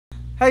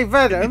Hey,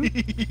 Venom.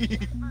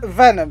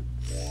 Venom.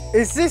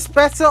 Is this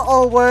better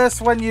or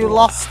worse when you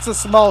lost to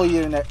small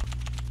unit?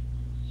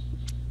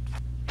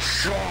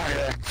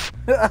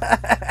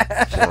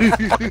 That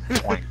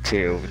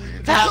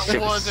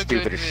was a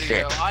good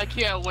video. I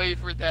can't wait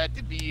for that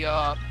to be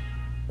up.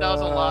 That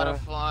was a lot of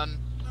fun.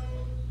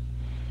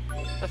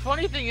 The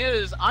funny thing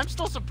is, I'm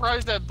still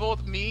surprised that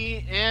both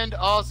me and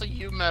also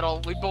you,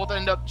 Metal, we both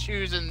end up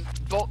choosing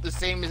both the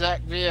same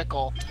exact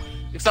vehicle.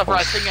 Except for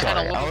I think I had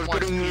a little more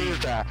speed. Use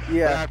that.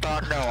 Yeah. I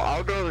thought, no,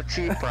 I'll go the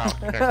cheap route.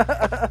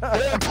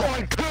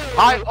 4.2!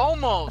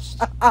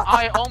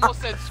 I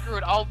almost said screw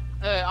it. I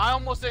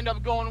almost ended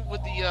up going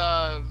with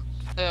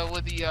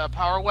the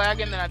power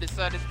wagon, then I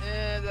decided,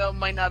 there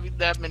might not be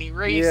that many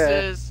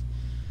races. Yeah.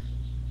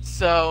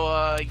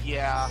 So,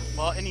 yeah.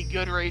 Well, any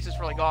good races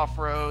for like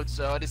off-road,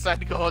 so I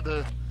decided to go with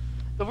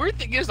the weird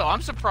thing is, though,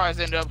 I'm surprised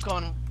I ended up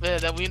going,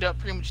 that we ended up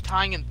pretty much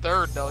tying in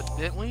third, though,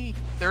 didn't we?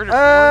 Third or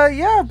fourth?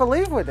 Yeah, I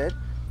believe we did.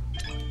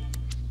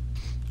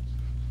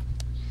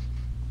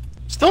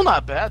 Still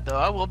not bad, though,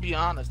 I will be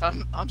honest.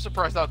 I'm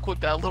surprised how quick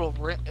that little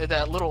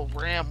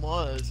ram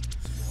was.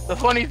 The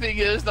funny thing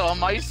is, though, on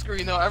my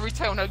screen, though, every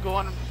time when I go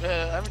on,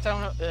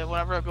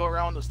 whenever I go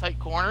around those tight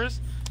corners,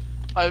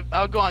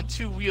 I'll go on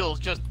 2 wheels,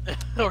 just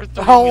or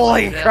 3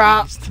 Holy wheels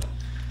crap!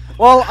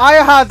 Well, I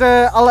had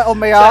a little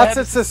Miata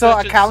to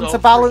sort of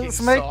counterbalance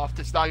so me. Soft,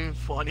 it's not even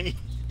funny.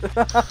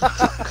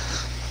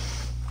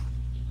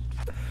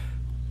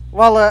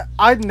 Well,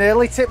 I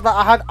nearly tipped that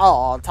I had.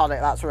 Oh,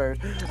 Tonic, that's rude.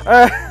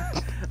 I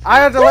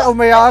had a little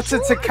Miata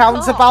to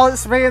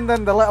counterbalance me, and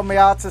then the little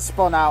Miata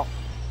spun out.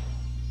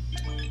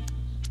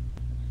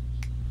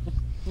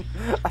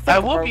 I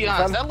will be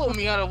honest, that little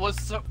Miata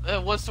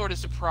was sort of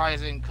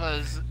surprising,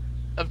 because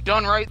if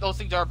done right, those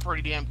things are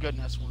pretty damn good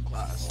in S1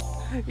 class.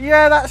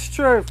 Yeah, that's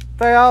true.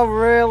 They are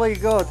really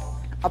good.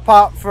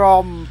 Apart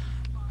from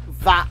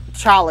that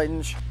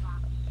challenge.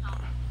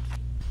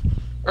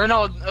 Or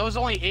no, it was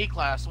only A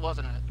class,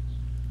 wasn't it?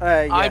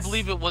 Yes. I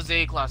believe it was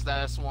A class,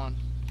 that S1.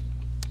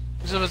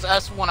 Because if it was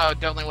S1, I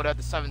definitely would have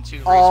the 7.2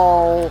 race.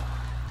 Oh,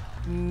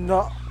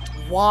 no.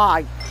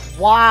 Why?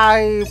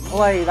 Why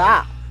play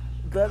that?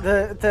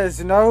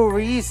 There's no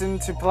reason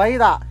to play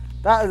that.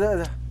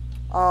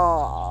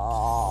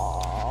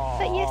 Oh.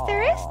 But yes,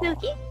 there is,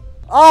 Snooky.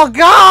 Oh,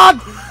 God!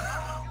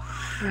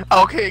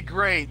 Okay,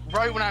 great.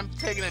 Right when I'm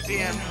taking a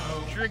damn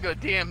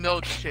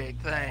milkshake,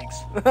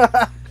 thanks.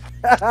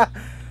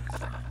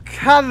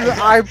 Can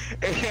I...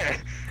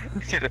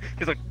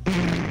 He's like...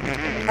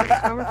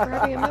 I'm for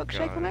having a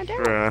milkshake when I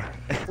do.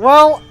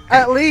 Well,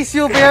 at least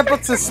you'll be able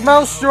to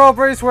smell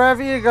strawberries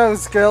wherever you go,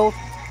 Skill.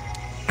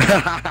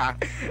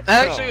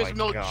 Actually, it's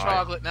milk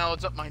chocolate, now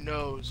it's up my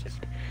nose.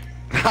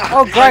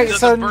 Oh, great, it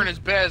doesn't burn as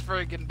bad as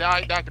freaking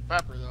Dr.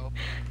 Pepper, though.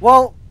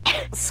 Well,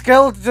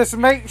 Skill, just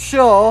make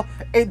sure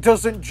it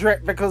doesn't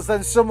drip, because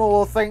then someone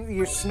will think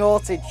you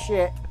snorted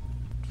shit.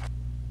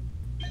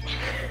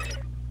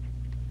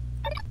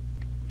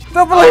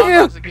 Don't believe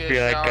you! Be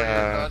like,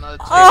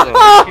 Oh,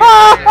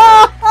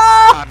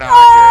 no,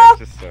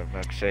 okay, it's just a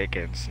milkshake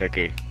and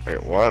Snooky.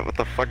 Wait, what? What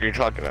the fuck are you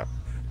talking about?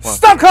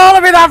 Stop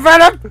calling me that,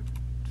 Venom!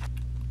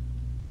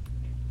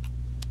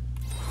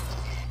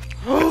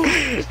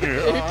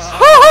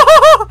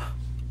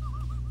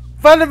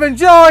 Venom,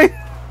 enjoy!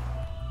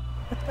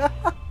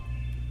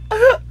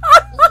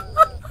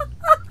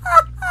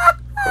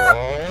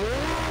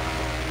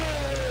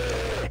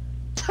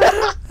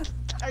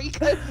 Are you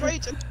good,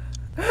 Rachel?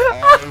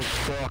 I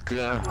fucking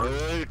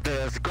hate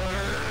this girl!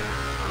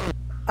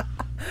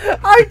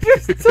 I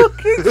just took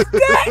his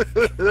deck!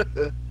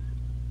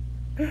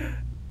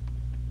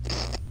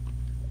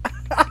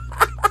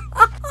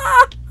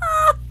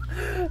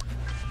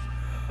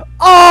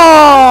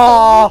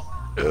 Oh!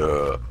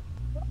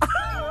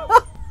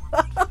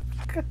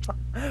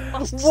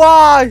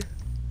 Why?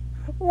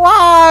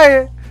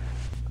 Why?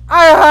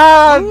 I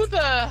had... Who the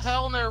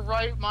hell in their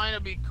right mind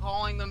would be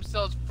calling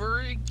themselves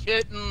Furry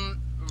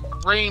Kitten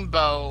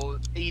Rainbow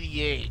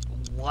 88?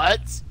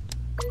 What?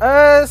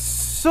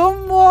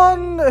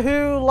 Someone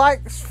who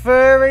likes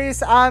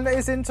furries and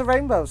is into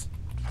rainbows.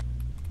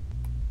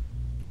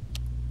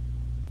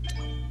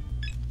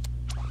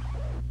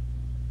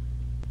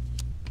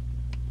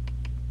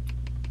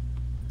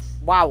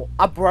 Wow,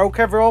 I broke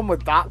everyone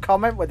with that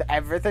comment, with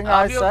everything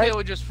I said. I'd be okay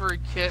with just Furry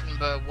Kitten,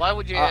 but why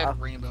would you add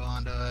rainbow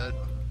onto it?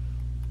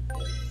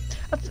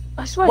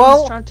 I swear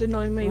he's trying to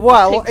annoy me.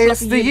 Well, it's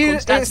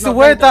the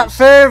word that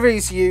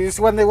furries use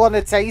when they want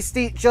to taste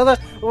each other.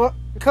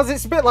 Because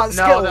it's a bit like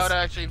Skittles. No, that would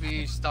actually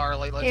be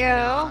Starlight, let's be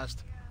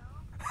honest.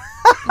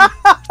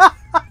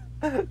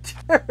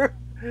 True.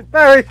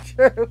 Very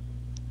true.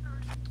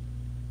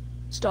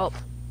 Stop.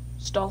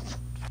 Stop.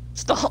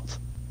 Stop.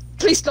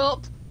 Please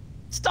stop.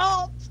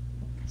 Stop.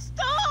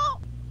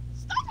 Stop.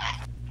 Stop it.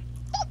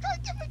 Stop trying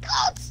to give me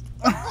cards.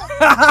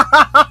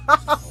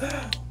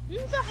 Who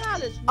the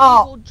hell is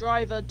Weevil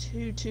Driver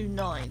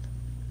 229?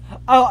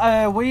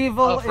 Oh,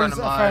 Weevil is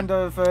a friend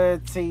of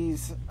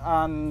T's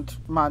and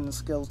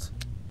Man's Guild.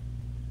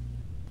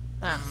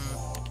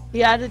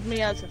 He added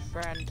me as a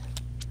friend.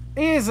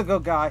 He is a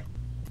good guy.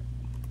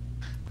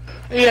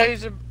 Yeah,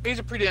 he's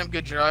a pretty damn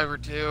good driver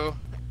too.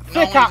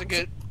 Thick He's a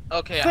good.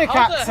 Okay, thick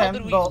how the hell accent,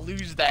 did we but-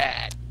 lose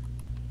that?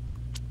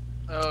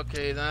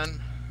 Okay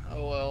then.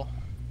 Oh well.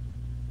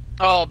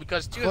 Oh,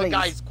 because two of the Please.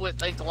 guys quit.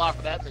 Thanks a lot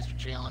for that, Mr.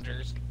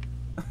 Challengers.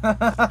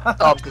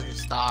 Oh, because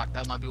it's stock.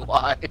 That might be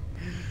why.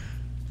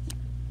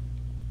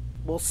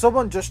 Well,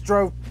 someone just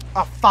drove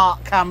a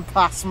fart can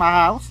past my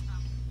house.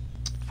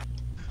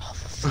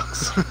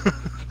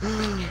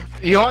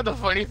 You know what the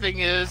funny thing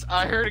is?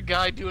 I heard a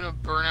guy doing a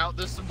burnout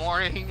this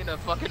morning in a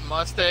fucking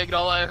Mustang, and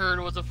all I heard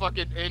was a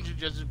fucking engine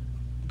just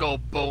go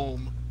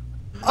boom.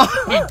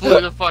 He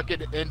blew the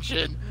fucking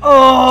engine.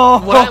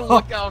 Oh! When I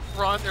looked out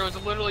front, there was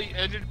literally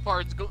engine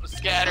parts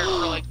scattered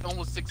for like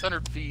almost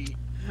 600 feet.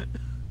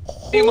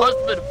 He must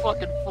have been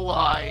fucking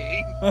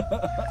flying.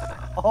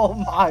 Oh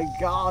my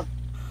god.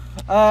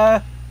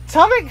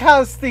 Tonic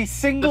has the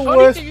single The funny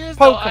worst thing is,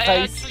 though, poker I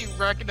face. actually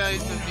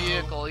recognized the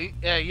vehicle. He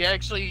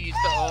actually used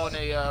to own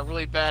a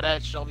really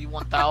badass Shelby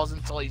 1000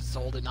 until he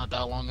sold it not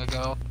that long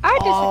ago. I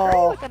disagree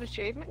Oh. with that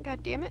achievement,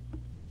 god damn it.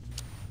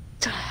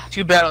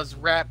 Too bad it was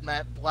wrapped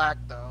matte black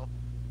though.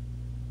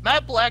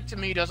 Matte black to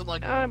me doesn't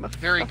look I'm a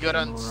very good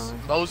on fucking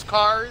moron. most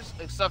cars,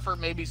 except for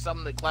maybe some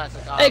of the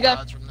classic There you go.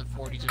 Autobots from the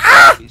 40s or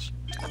 50s.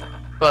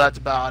 But that's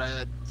about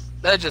it.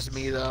 That's just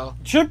me though.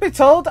 Should be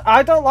told,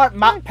 I don't like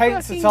matte My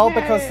paints at fucking all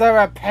because head. they're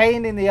a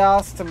pain in the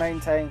ass to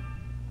maintain.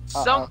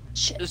 Some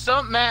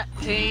matte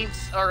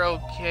paints are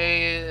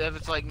okay if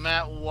it's like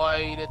matte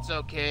white. It's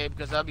okay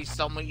because that'd be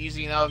somewhat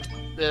easy enough.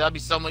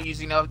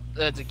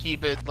 To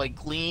keep it like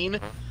clean.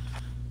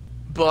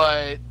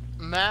 But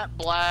matte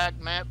black,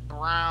 matte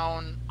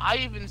brown. I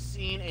even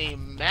seen a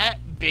matte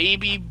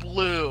baby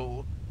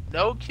blue.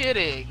 No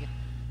kidding.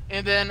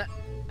 And then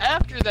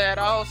after that,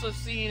 I also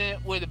seen it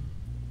with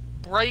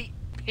bright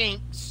pink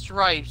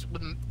stripes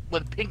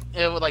with pink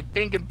with like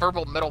pink and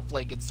purple metal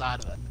flake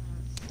inside of it.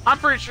 I'm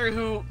pretty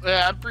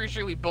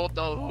sure we both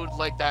know who'd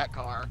like that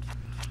car.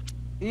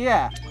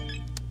 Yeah.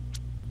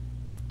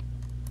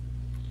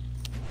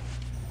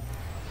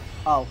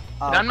 Oh.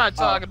 And I'm not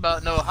talking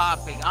about no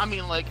hot pink. I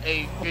mean like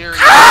a very,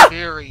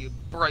 very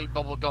bright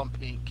bubblegum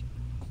pink.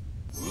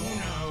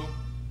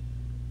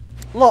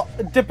 Look,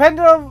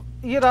 depending on,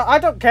 I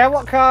don't care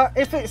what car.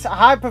 If it's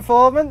high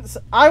performance,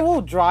 I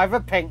will drive a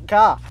pink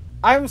car.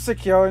 I'm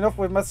secure enough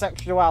with my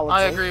sexuality.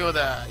 I agree with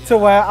that. To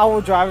where I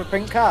will drive a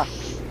pink car.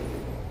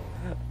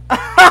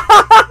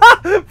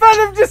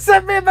 Venom just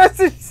sent me a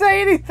message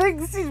saying he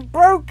thinks he's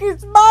broke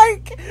his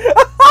mic.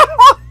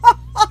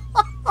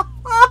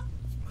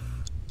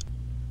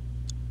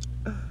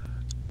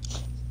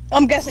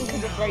 I'm guessing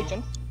because of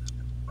raging.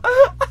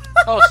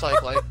 Most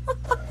likely.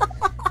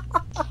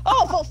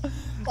 Oh, for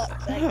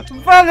fuck's sake.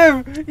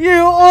 Venom,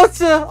 you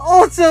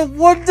utter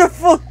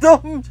wonderful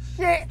dumb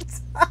shit.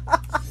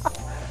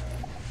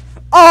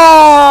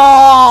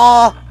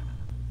 Oh!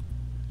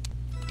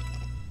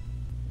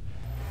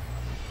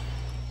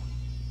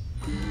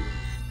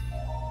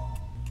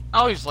 I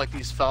always like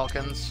these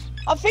Falcons.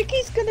 I think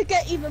he's gonna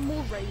get even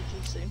more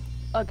ragey soon.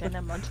 Okay,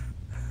 never mind.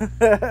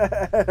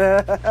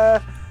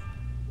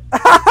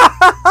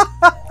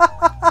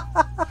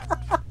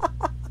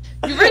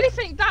 You really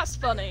think that's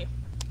funny?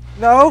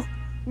 No.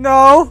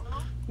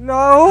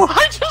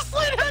 I just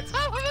laid on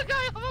top of a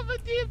guy off of a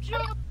damn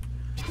jump.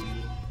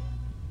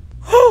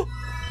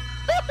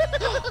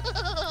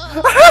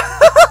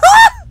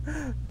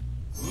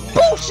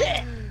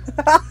 Bullshit!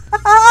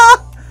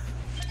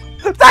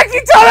 Thank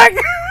you, Tonic!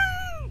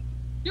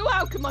 You're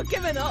welcome, I'm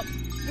giving up.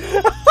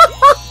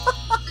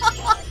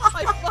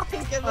 I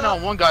fucking give Oh up.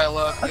 no, one guy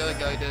left, the other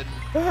guy didn't.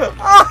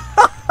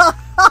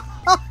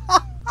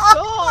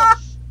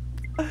 Gosh!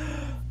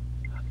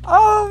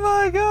 Oh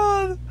my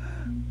god!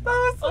 That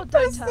was the Oh, don't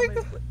best tell thing.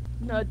 me.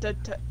 No,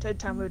 don't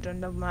tell me we're doing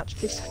another match,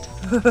 please don't.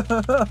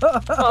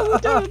 Oh, we're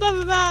doing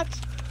another match!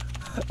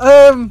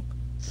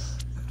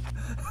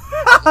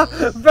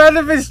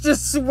 Venom is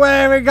just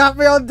swearing at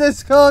me on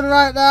Discord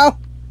right now.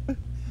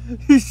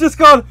 He's just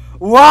gone,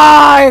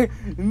 why?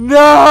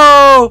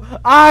 No!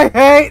 I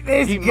hate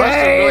this He game! must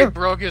have really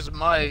broke his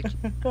mic.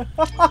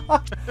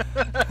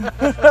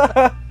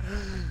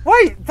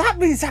 Wait, that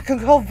means I can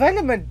call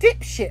Venom a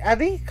dipshit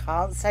and he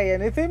can't say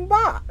anything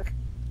back.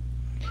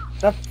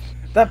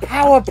 The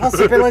power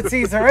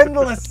possibilities are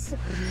endless.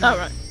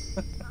 Alright.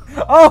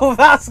 Oh,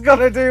 that's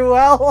gonna do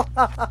well.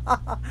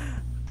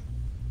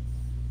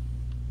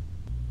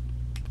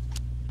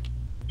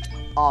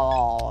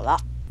 Oh,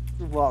 that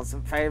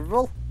wasn't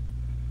favourable.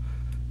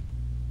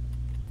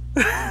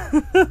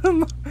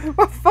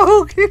 My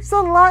phone keeps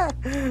on light.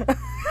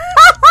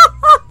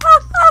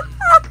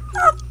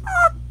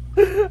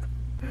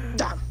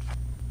 Damn.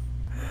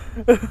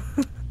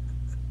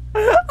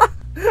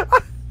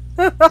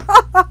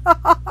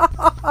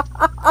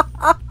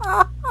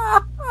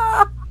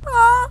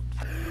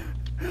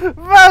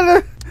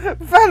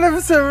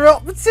 Venom's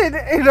erupted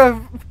in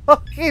a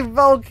fucking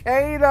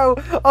volcano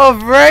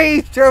of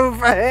rage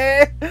over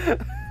here.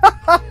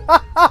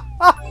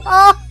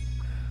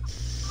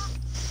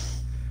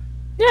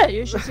 Yeah,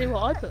 you should see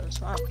what I put as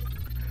well.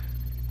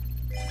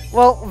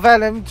 Well,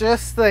 Venom,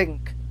 just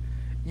think.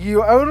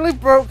 You only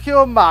broke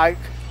your mic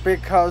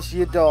because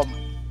you're dumb.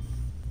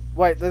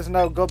 Wait, there's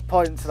no good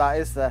point to that,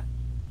 is there?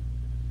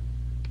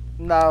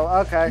 No,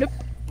 okay. Nope.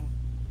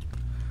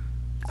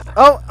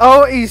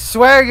 Oh, he's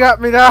swearing at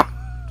me now.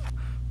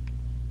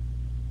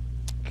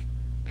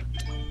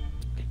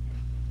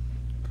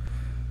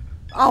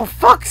 Oh,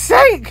 fuck's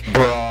sake!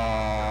 Bro,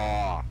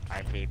 I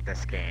hate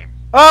this game.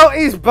 Oh,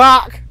 he's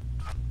back.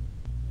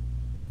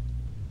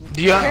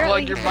 Do you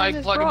Apparently unplug your he mic,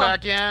 was plug it wrong.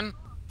 back in?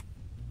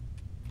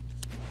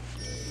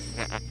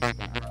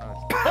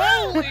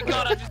 Holy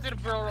god, I just did a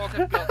barrel roll.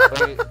 Okay, go.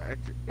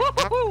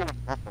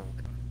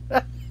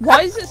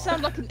 Why does it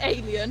sound like an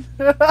alien?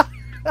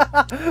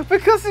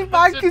 Because his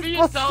mic To is me, it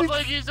busted. sounds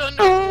like he's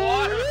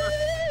underwater.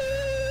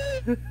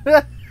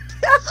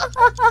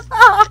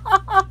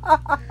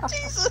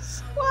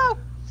 Jesus! Wow!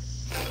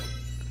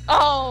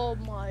 Oh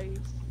my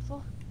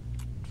fuck.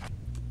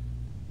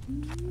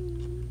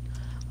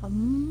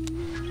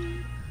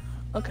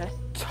 Okay.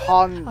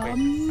 Ton.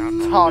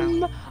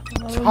 Ton.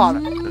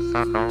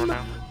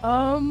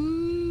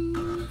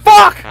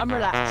 Fuck! I'm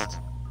relaxed.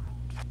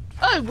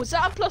 Oh, was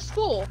that a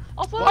 +4?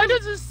 I thought Why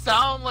does it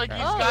sound like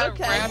he's Oh, got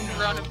okay. it wrapped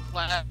around in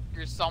plastic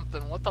or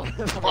something? What the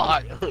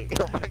fuck?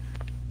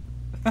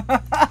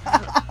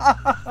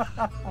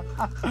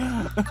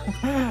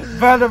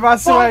 Venom, I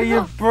swear Why the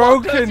you've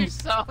fuck does broken. he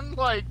sound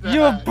like that?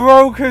 You've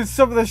broken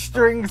some of the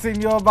strings in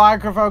your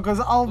microphone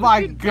because, oh We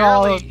my can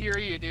barely god. hear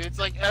you, dude. It's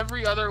like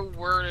every other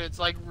word, it's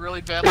like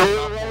really badly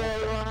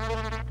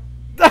muffled.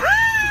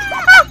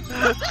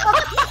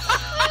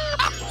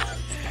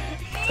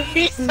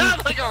 He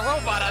sounds like a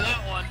robot on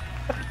that one.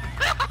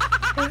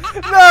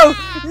 No,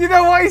 you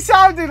know what he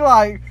sounded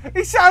like?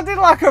 He sounded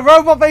like a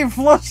robot being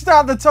flushed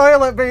down the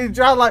toilet, being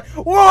drowned, like,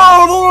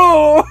 whoa,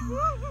 whoa.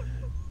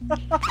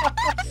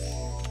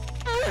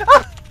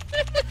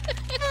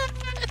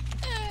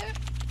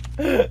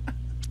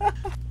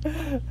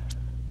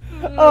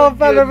 Oh,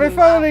 Venom, if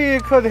only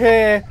you could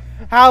hear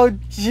how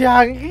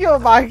janky your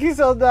mic is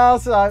on the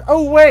outside.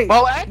 Oh, wait.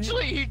 Well,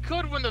 actually, he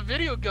could when the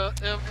video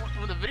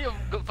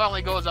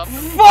finally goes up.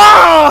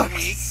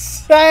 Fuck's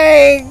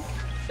sake!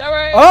 Don't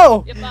worry.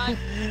 Oh! You're fine.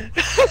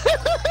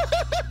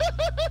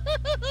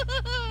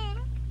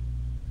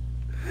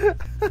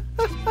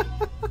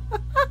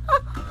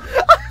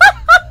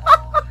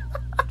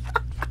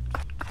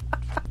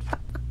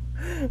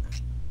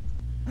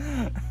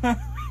 I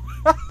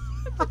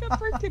think I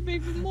broke him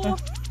even more.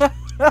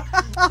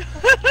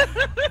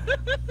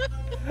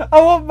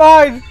 I want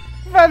mine!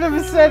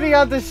 Venom said he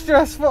had a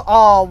stressful.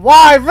 Oh,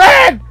 why,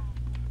 Red?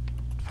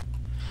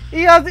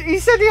 He said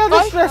he had a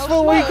I stressful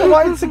smell week and smoke.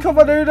 wanted to come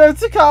on Uno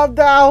to calm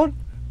down.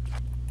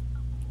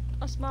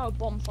 I smell a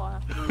bonfire.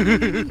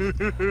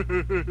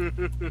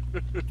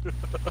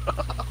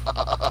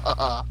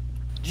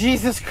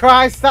 Jesus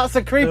Christ, that's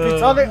a creepy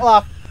tonic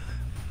laugh.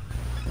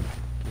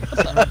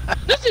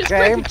 This is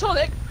Game. creepy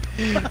tonic.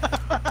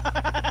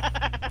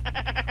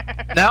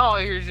 Now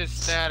I hear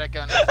just static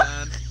on his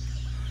end.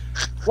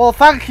 Well,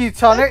 thank you,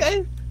 Tonic.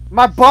 Okay.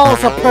 My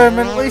balls are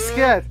permanently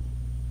scared.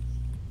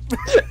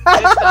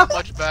 It's not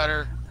much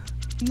better.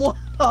 Okay, what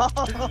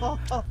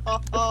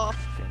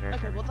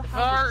the If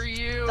hell? I were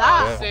you,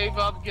 that? I'd save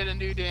up, get a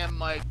new damn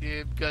mic,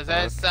 dude, because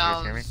Hello,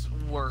 that can you guys hear sounds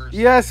worse.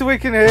 Yes, we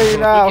can hear you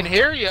now. We can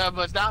hear you,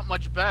 but it's not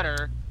much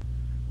better.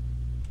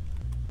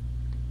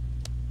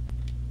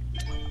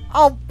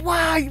 Oh,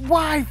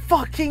 why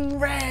fucking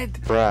Red?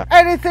 Bruh.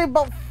 Anything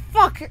but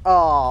fucking.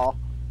 Oh.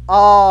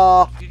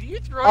 Did you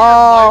throw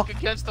Oh. your mic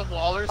against the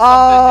wall or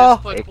Oh.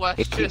 something? Just put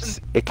questions.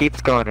 It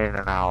keeps going in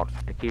and out.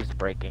 It keeps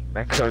breaking.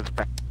 Then goes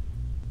back.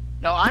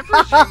 No, I'm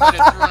pretty sure you might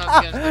have thrown it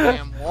against the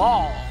damn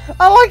wall.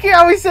 I like it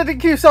how he said it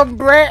keeps on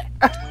Brett.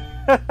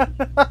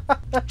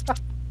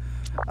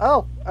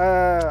 Oh,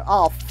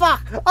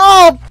 fuck.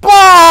 Oh,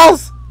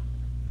 balls!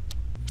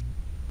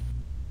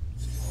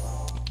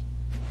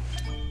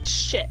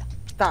 Shit.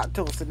 That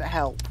doesn't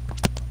help.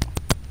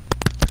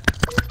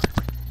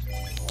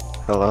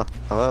 Hello?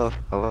 Hello?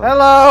 Hello?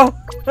 Hello?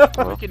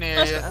 We can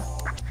hear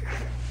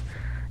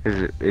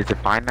you. Is it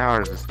fine now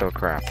or is it still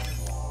crap?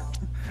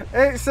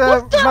 It's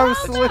What the hell?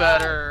 It's mostly.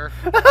 better.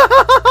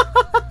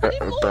 Any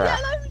more Bruh.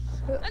 yellows?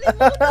 Any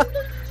more yellows?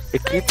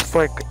 It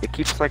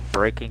keeps like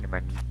breaking and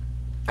then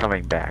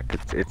coming back.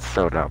 It's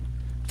so dumb.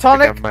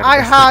 Tonic, Like, I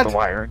missed had the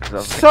wiring or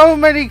something. so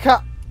many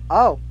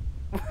Oh.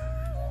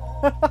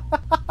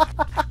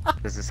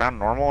 Does it sound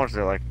normal or is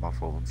it like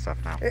muffled and stuff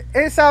now?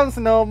 It sounds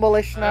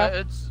normalish now.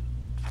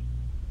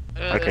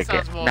 Okay, it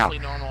sounds good. mostly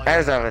Now, normal.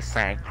 as yeah. I was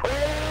saying.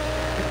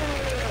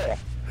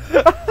 I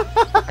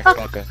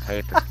fucking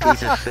hate this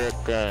piece of shit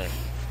game.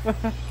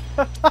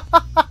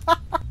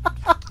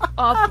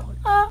 Oh,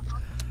 God.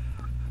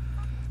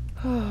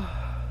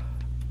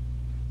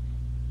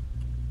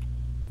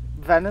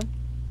 Venom,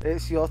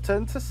 it's your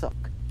turn to suck.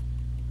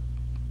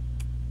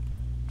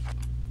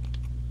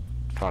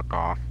 Fuck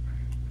off.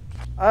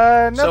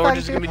 No, So we're thank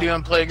just you. gonna be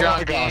doing playground Oh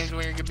my gosh. games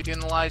when you're gonna be doing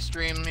the live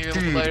stream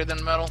even later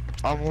than metal.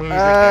 I'm losing it.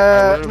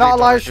 I literally not a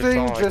thought I live saw,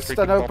 stream, like, just an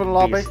freaking open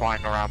bumblebees lobby.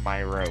 flying around my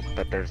room,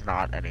 but there's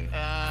not any.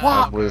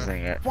 What? I'm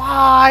losing it.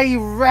 Why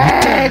What the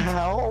red?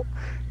 hell?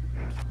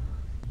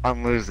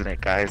 I'm losing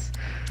it, guys.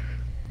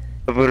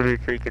 I'm literally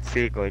freaking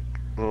seeing like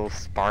little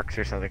sparks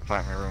or something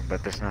flying in my room,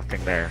 but there's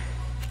nothing there.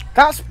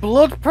 That's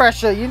blood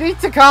pressure. You need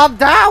to calm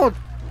down.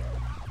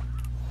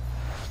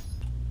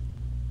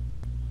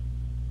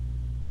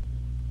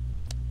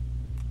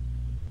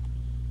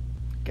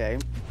 Game.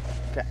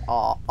 Okay.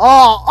 Oh.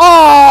 Oh.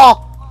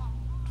 Oh.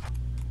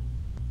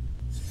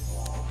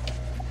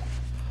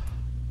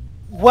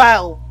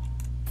 Well,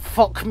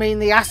 fuck me in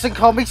the ass and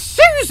call me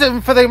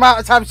Susan for the amount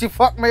of times you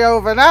fucked me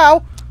over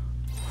now.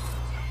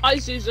 Hi,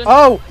 Susan.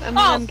 Oh.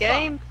 I'm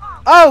game.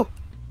 Oh.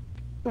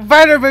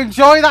 Venom,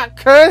 enjoy that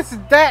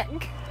cursed deck.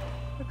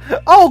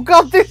 Oh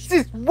god, this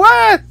is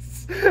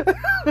worse.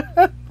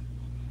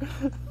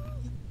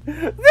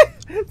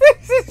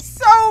 This is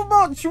so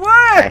much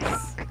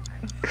worse.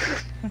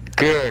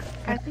 Good.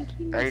 I think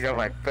he I know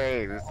my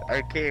face.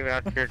 I came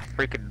out here to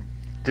freaking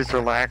just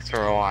relax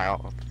for a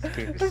while. This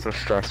game is so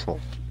stressful.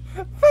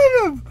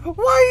 Venom,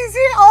 why is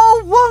it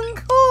all one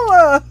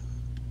colour?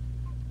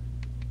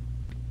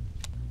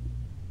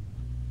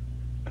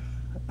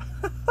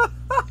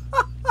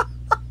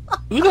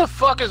 Who the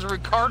fuck is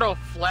Ricardo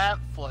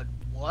Flatfoot?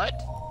 What?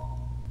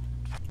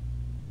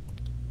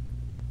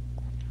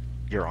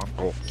 Your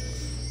uncle.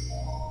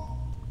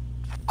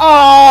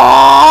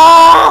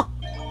 Oh!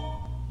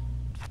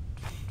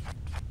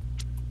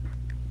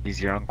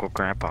 He's your uncle,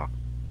 Grandpa.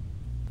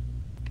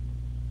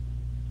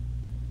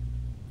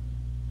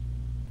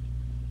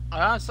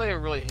 Honestly, I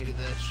really hated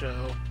that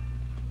show.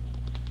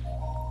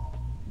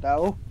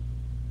 No.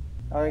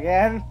 Or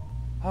again.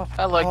 Oh,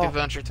 I liked oh.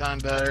 Adventure Time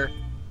better.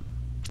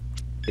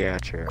 Yeah,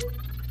 true.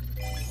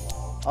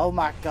 Oh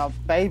my god,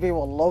 baby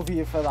will love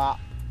you for that.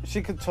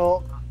 She could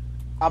talk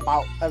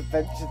about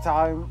Adventure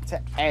Time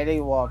to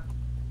anyone.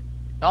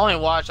 I only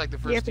watched like the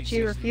first Yeah, two but you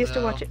seasons, refuse to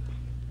though. watch it.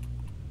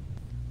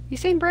 You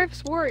seen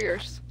Bravest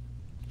Warriors?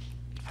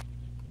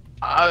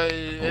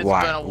 It's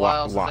Why- been a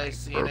while since why- I've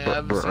seen it.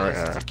 I've seen it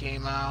since it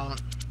came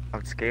out.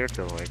 I'm scared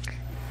to like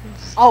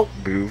Oh,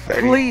 move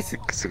please.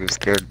 because I'm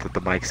scared that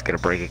the mic's gonna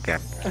break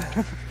again.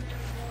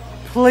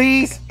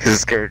 please. Because I'm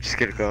scared just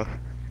gonna go.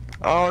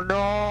 Oh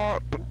no!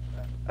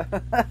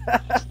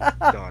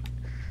 God.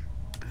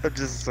 I'm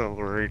just so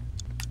worried.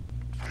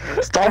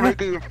 Stop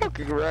making it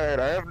fucking red!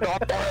 I have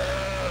not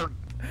done!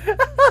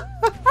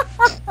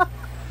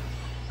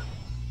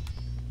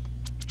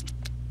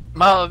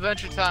 Well,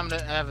 Adventure Time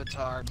and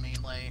Avatar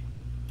mainly.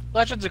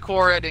 Legends of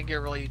Korra I didn't get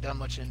really done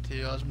much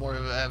into. I was more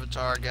of an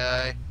Avatar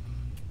guy.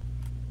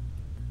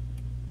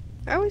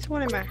 I always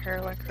wanted my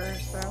hair like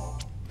hers, though.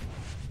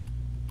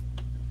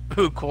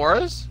 Who,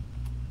 Korra's?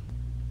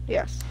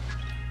 Yes.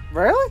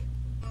 Really?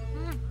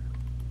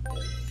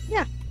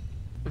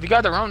 If you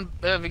got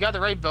the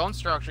right bone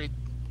structure,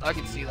 I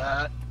can see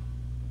that.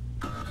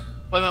 Wait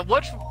a minute,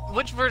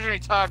 which version are you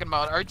talking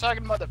about? Are you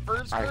talking about the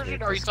first I version,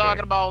 hate or are you this talking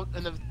game. about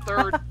in the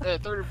third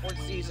or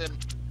fourth season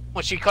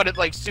when she cut it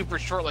like super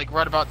short, like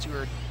right about to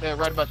her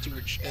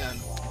chin?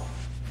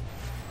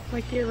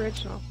 Like the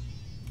original.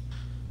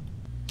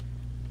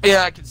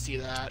 Yeah, I can see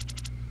that.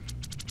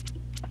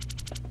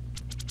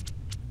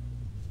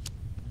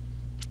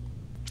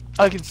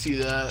 I can see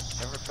that.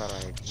 Never thought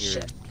I'd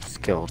hear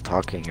Skill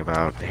talking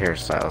about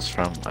hairstyles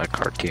from a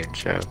cartoon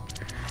show.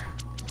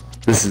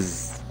 This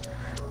is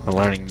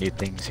learning new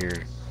things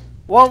here.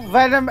 Well,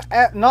 Venom,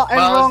 not Well, as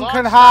everyone long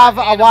can as have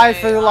it's a not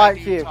waifu anime, like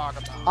I do you. talk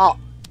about it. Oh,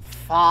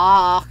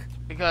 fuck.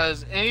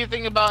 Because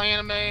anything about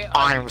anime,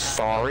 I'm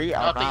sorry,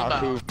 I'm nothing not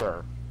about.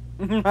 Hooper.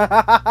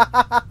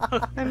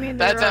 I mean,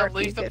 That's there are at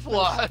least few a differences.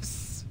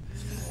 plus.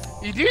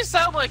 You do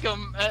sound like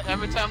him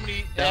every time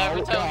you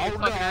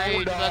fucking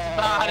rage. That's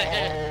about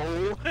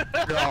it.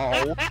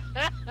 No.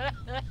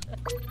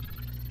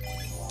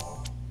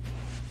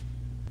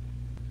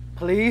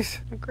 Please?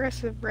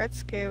 Aggressive Red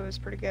Scale was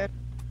pretty good.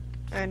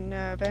 And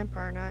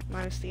Vampire Knight,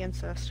 minus the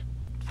incest.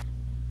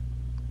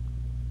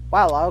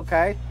 Well,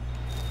 okay.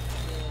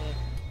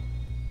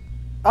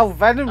 Oh,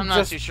 Venom I'm not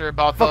just too sure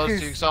about those fucking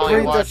two, because I only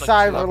breathed a watched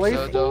sigh like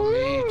of 2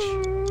 relief.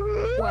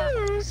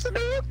 episodes of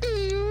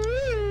each.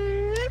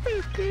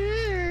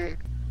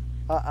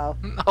 Uh-oh.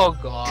 Oh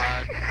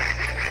god.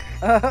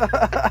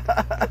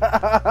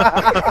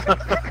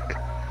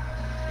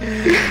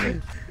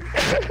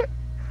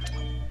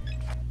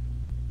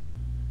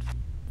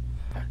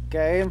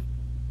 Game.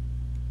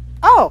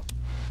 Oh!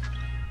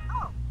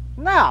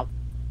 Now.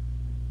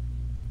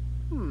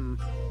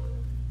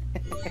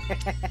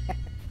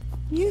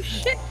 You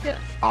shit it.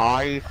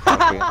 I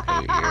fucking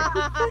hate you.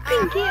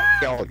 Fucking get.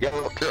 Yo.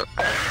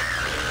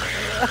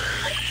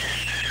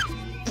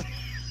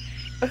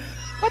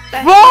 What the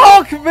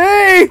Fuck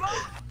me!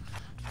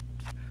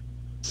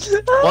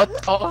 What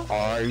the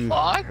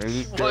I fuck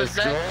hate was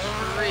this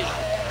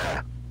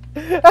that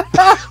game.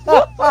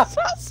 What was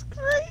that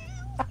scream?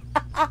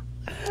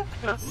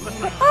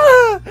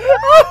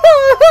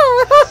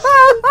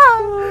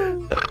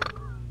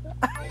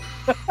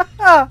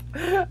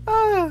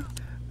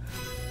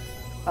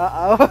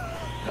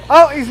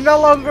 He's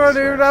no longer an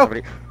Uno.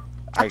 Somebody...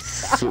 I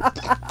soup.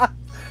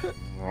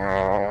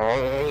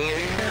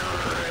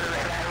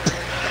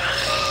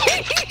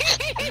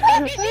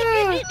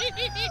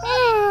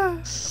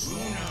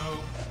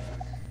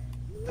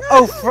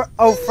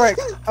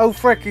 Oh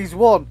frick, he's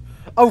won.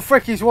 Oh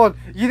frick, he's won.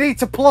 You need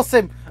to plus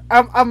him.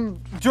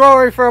 I'm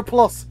drawing for a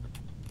plus.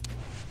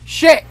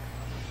 Shit!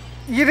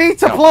 You need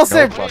to plus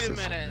him. Wait a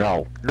minute.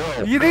 No.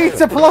 You need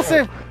to plus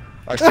him.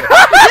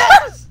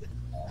 Yes!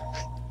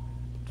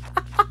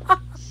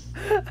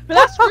 But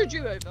that screwed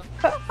you over.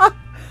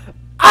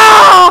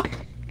 Ah!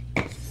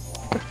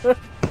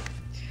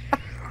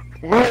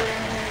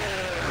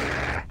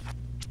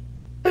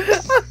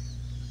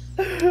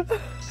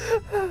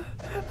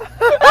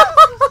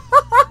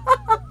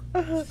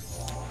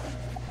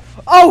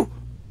 Oh!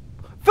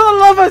 For the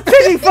love of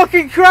titty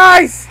fucking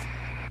Christ!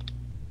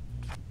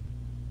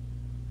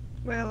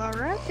 Well,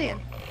 alright then.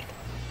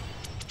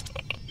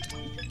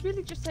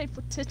 Really just say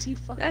for titty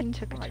fucking That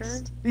took a turn.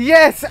 Christ.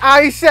 Yes,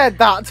 I said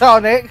that,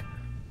 Tonic.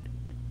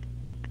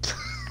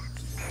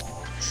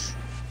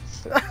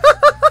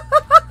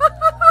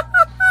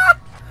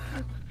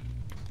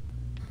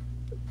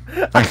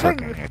 I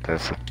fucking hate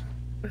this.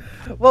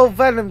 Well,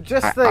 Venom,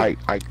 just think.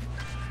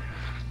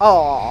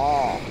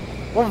 Oh.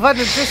 Well,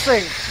 Venom, just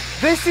think.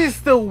 This is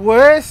the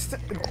worst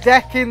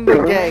deck in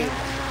the game.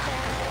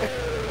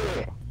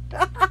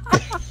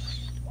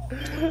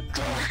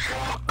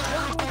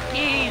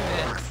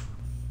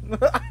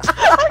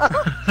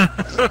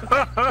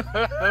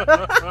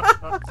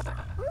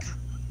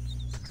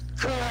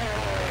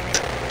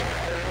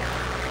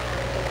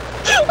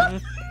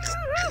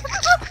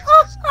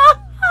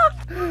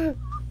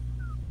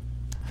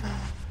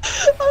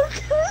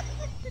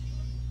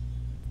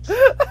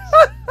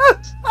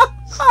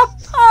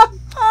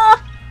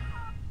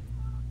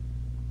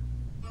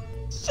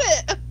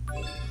 Shit!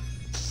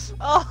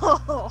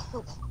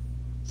 Oh!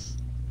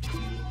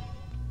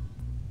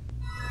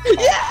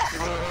 Yeah!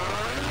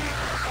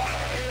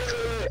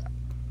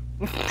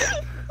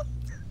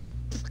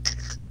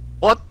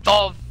 What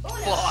the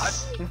fuck?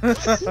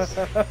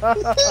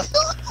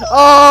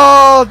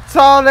 Oh,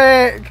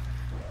 Tonic!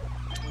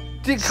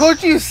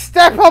 Could you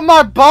step on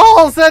my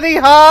balls any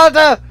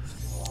harder?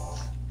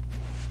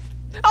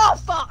 Oh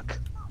fuck!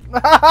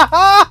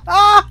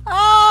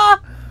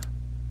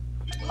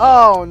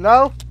 Oh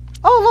no!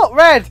 Oh look,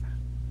 red!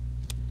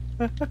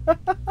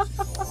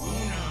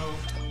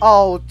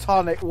 Oh,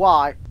 Tonic,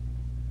 why?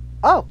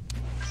 Oh.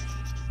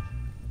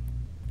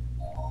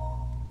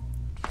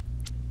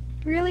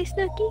 Really,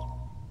 Snooky?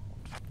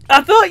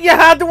 I thought you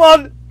had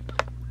one!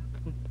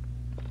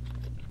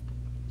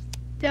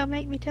 Don't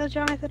make me tell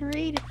Jonathan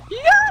Reed.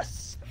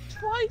 Yes!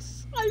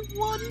 Twice! I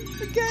won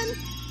again!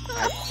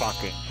 I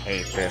fucking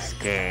hate this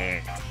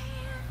game.